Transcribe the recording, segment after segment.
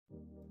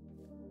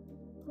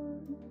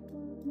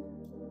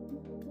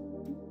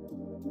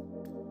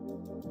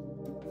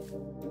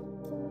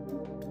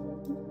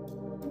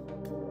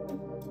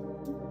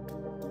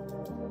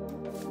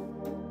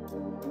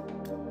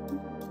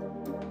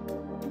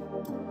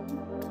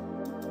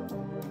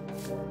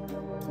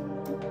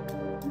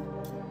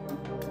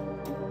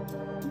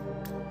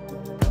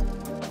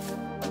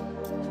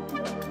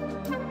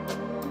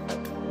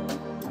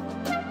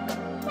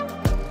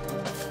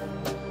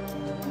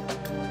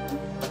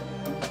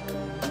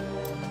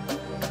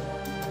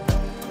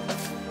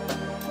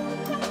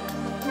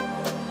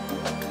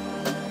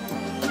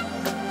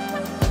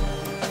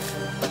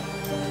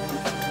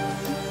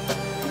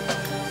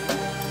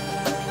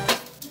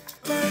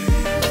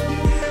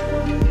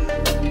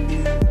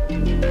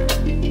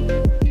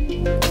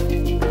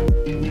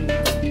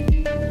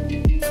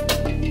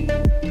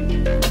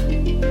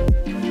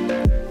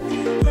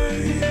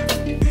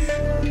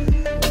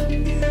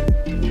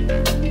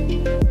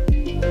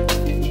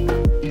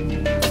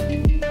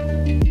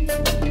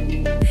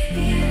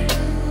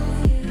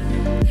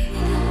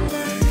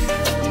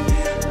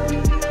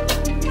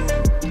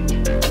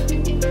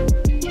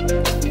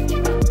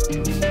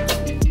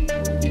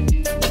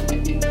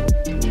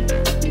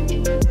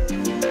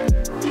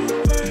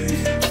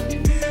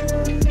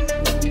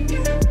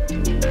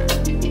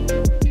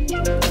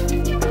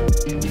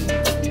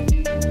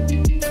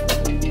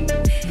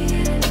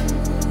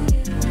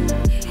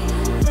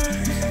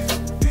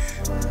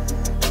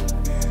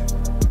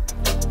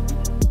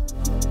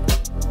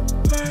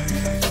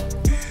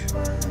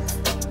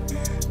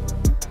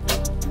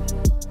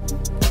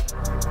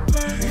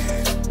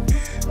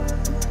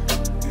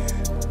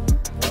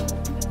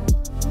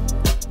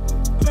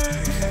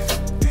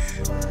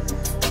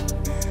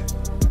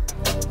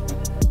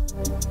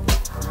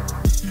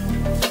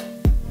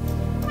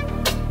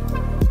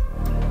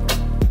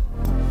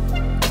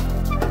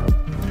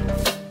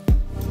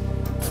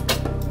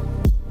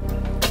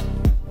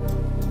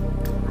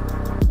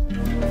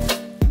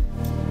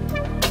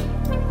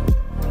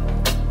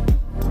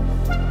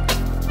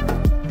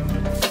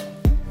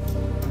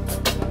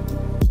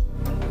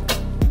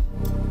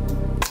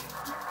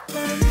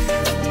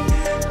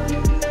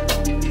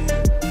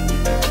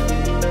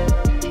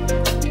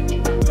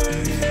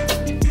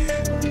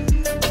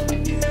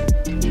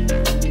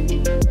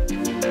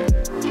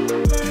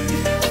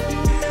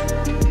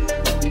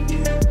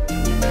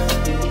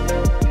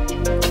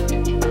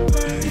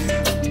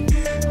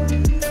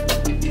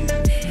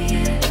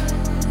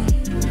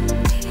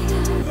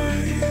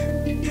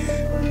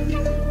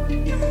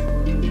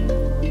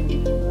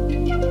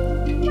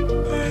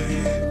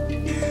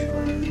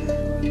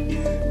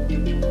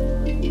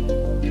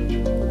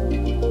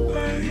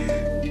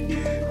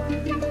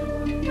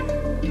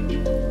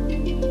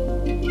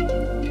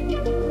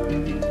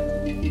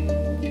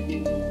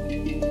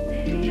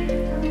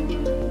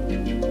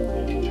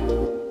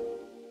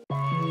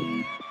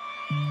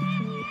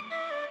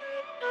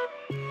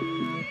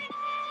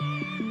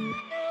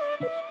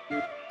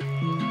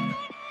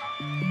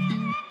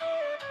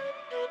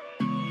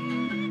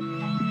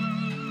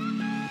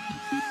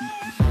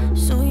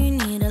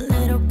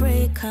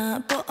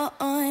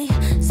boy.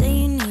 Say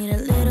you need a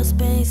little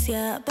space,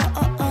 yeah,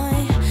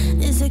 boy.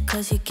 Is it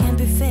 'cause you can't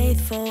be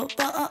faithful,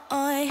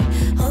 boy?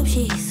 Hope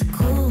she's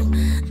cool,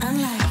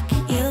 unlike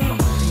you.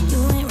 You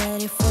ain't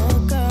ready for a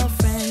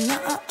girlfriend, no,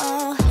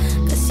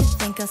 'cause you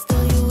think I'll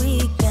steal your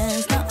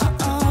weekends, no,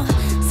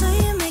 so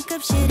you make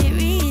up shitty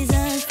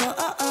reasons for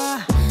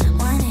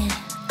want it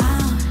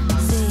out.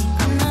 See,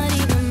 I'm not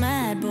even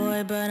mad,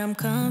 boy, but I'm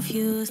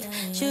confused.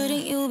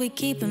 Shouldn't you be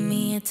keeping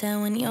me at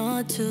 10 when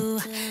you're 2?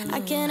 I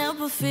can't help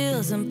but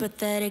feel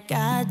sympathetic,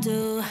 I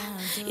do.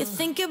 You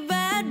think you're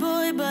bad,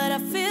 boy, but I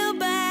feel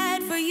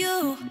bad for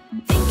you.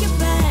 Think you're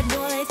bad,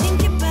 boy, think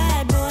you're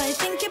bad, boy,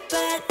 think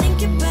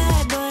you're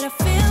bad, but I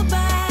feel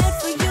bad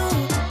for you.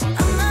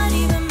 I'm not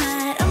even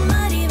mad, I'm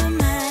not even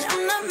mad,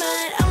 I'm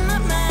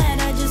not mad,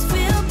 I just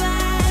feel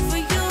bad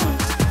for you.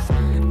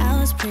 I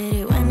was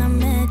pretty when I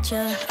met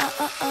ya,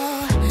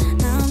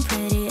 now I'm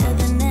prettier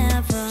than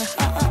ever,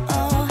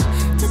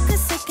 took a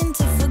second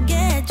to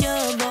forget you,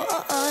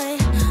 boy,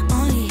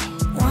 only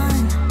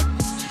one.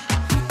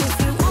 If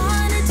you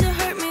wanted to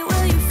hurt me,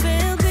 well, you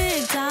failed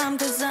big time,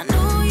 'cause I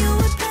knew you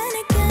would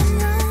panic and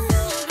run.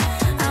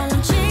 I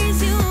won't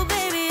chase you,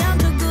 baby, I'm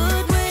too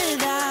good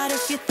without.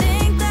 If you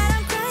think that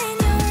I'm crying,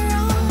 you're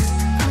wrong.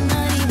 I'm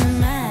not even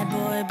mad,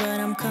 boy, but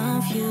I'm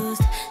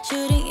confused.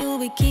 Shouldn't you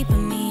be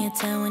keeping me at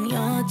 10 when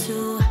you're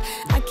 2?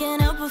 I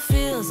can't help but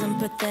feel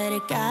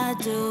sympathetic, I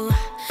do.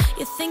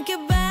 You think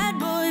you're bad,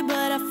 boy,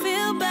 but I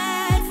feel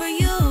bad for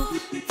you.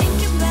 Think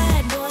you're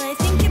bad, boy,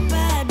 think you're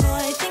bad,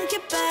 boy, think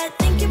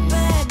you're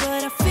bad,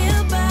 but I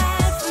feel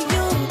bad for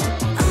you.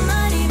 I'm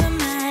not even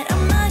mad,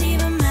 I'm not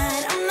even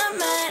mad, I'm not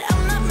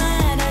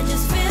mad, I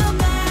just feel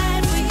bad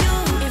for you.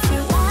 If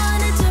you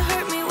wanted to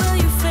hurt me, well,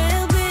 you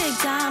failed big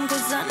time,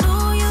 'cause I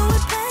knew you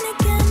would panic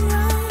and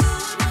run.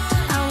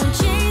 I won't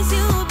chase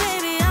you,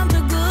 baby, I'm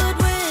too good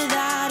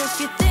without. If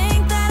you think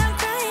that I'm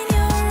crying,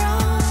 you're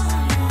wrong.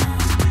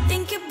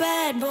 Think you're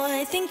bad,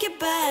 boy, think you're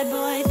bad,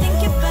 boy,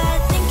 think you're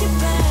bad,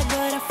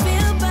 but I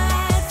feel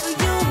bad for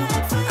you.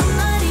 I'm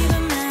not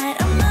even mad,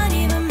 I'm not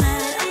even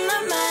mad, I'm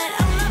not mad,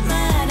 I'm not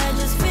mad, I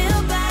just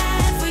feel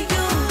bad for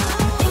you.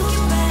 Think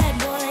you're bad,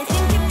 boy,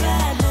 think you're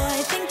bad,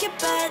 boy,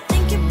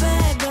 think you're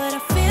bad, but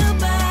I feel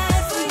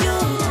bad for you.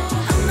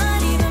 I'm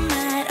not even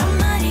mad, I'm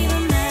not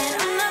even mad,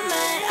 I'm not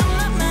mad, I'm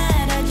not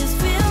mad, I just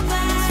feel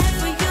bad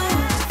for you.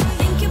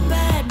 Think you're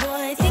bad,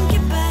 boy, think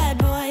you're bad,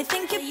 boy,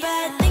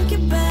 think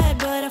you're bad,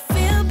 but I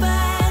feel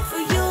bad for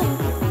you.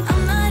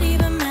 I'm not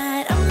even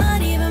mad, I'm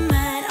not even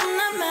mad, I'm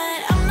not mad,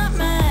 I'm not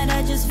mad,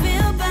 I just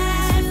feel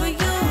bad for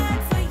you.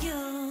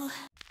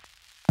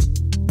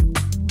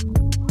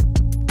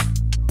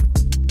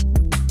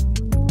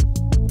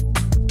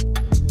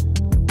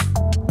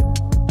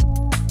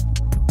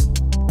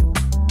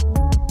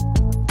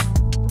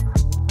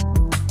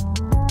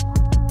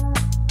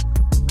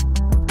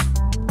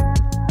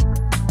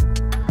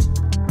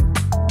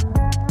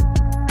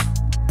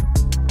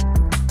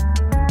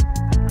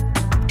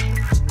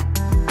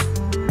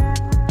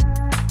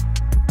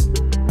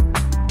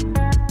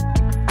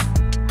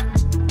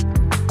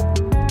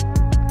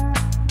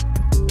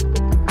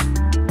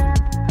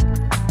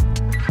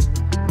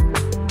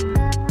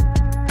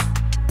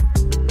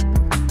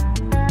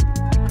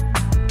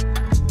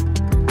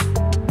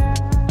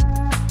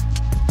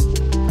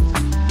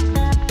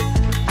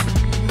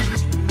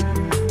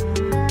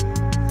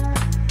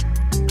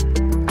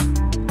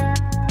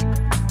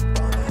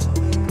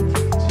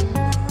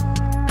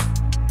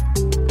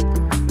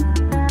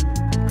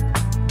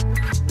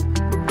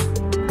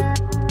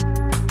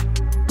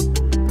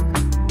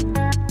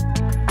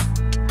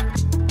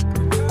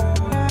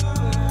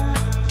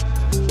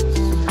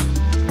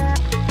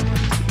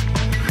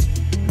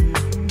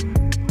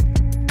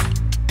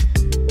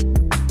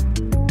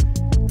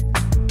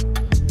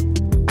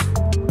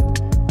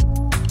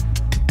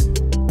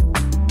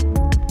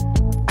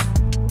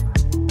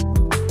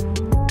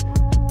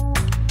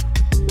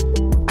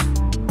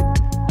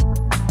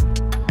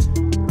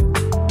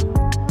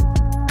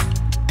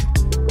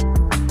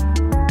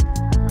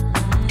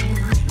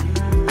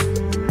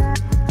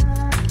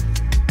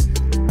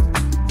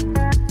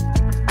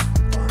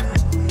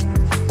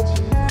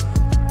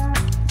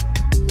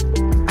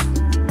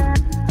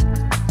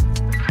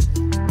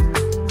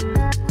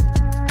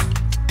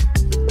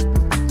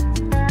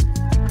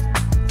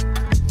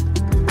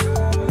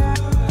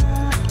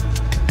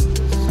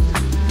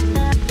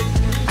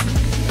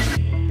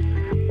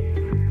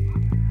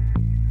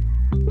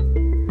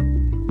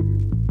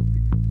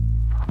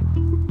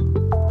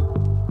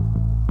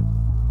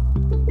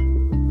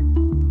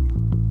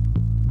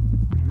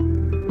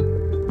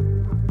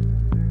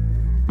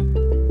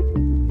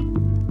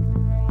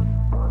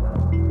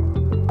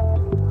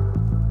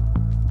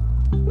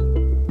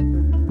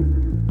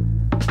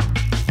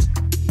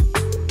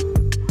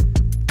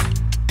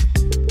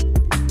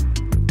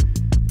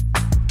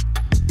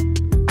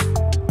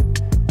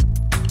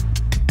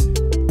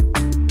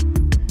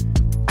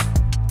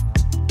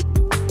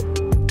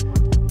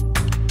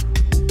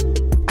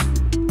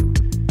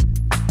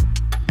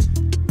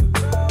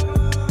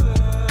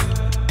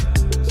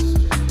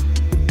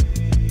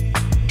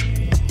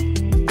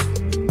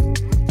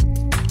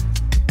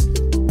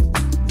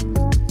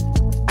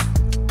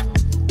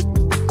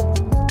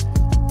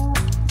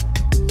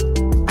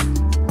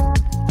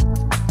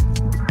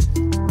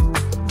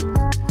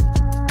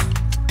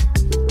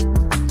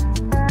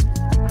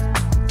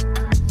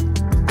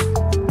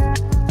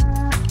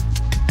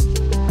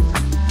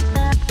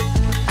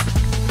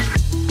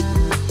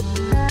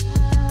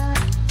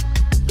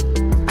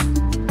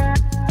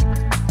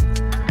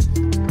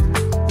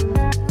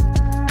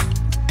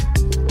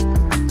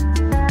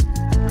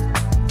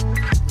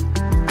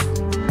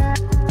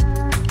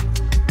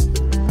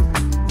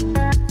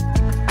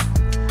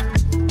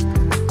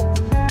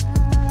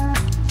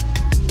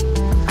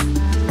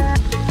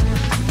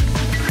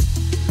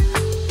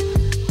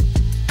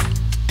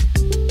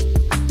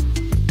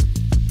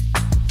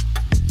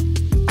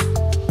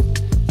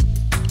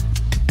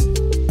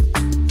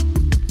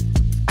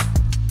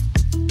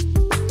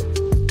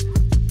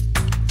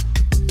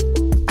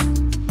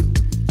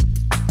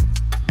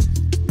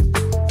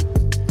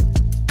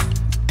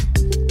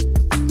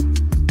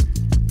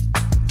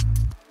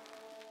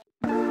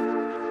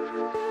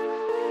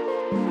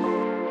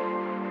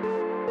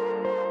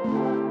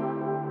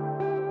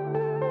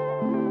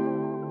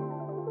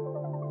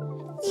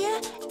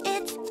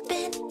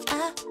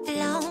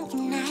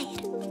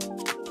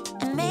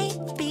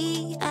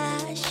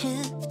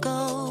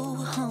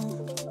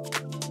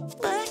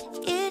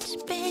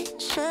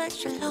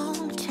 such a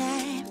long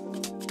time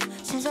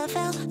since I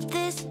felt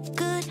this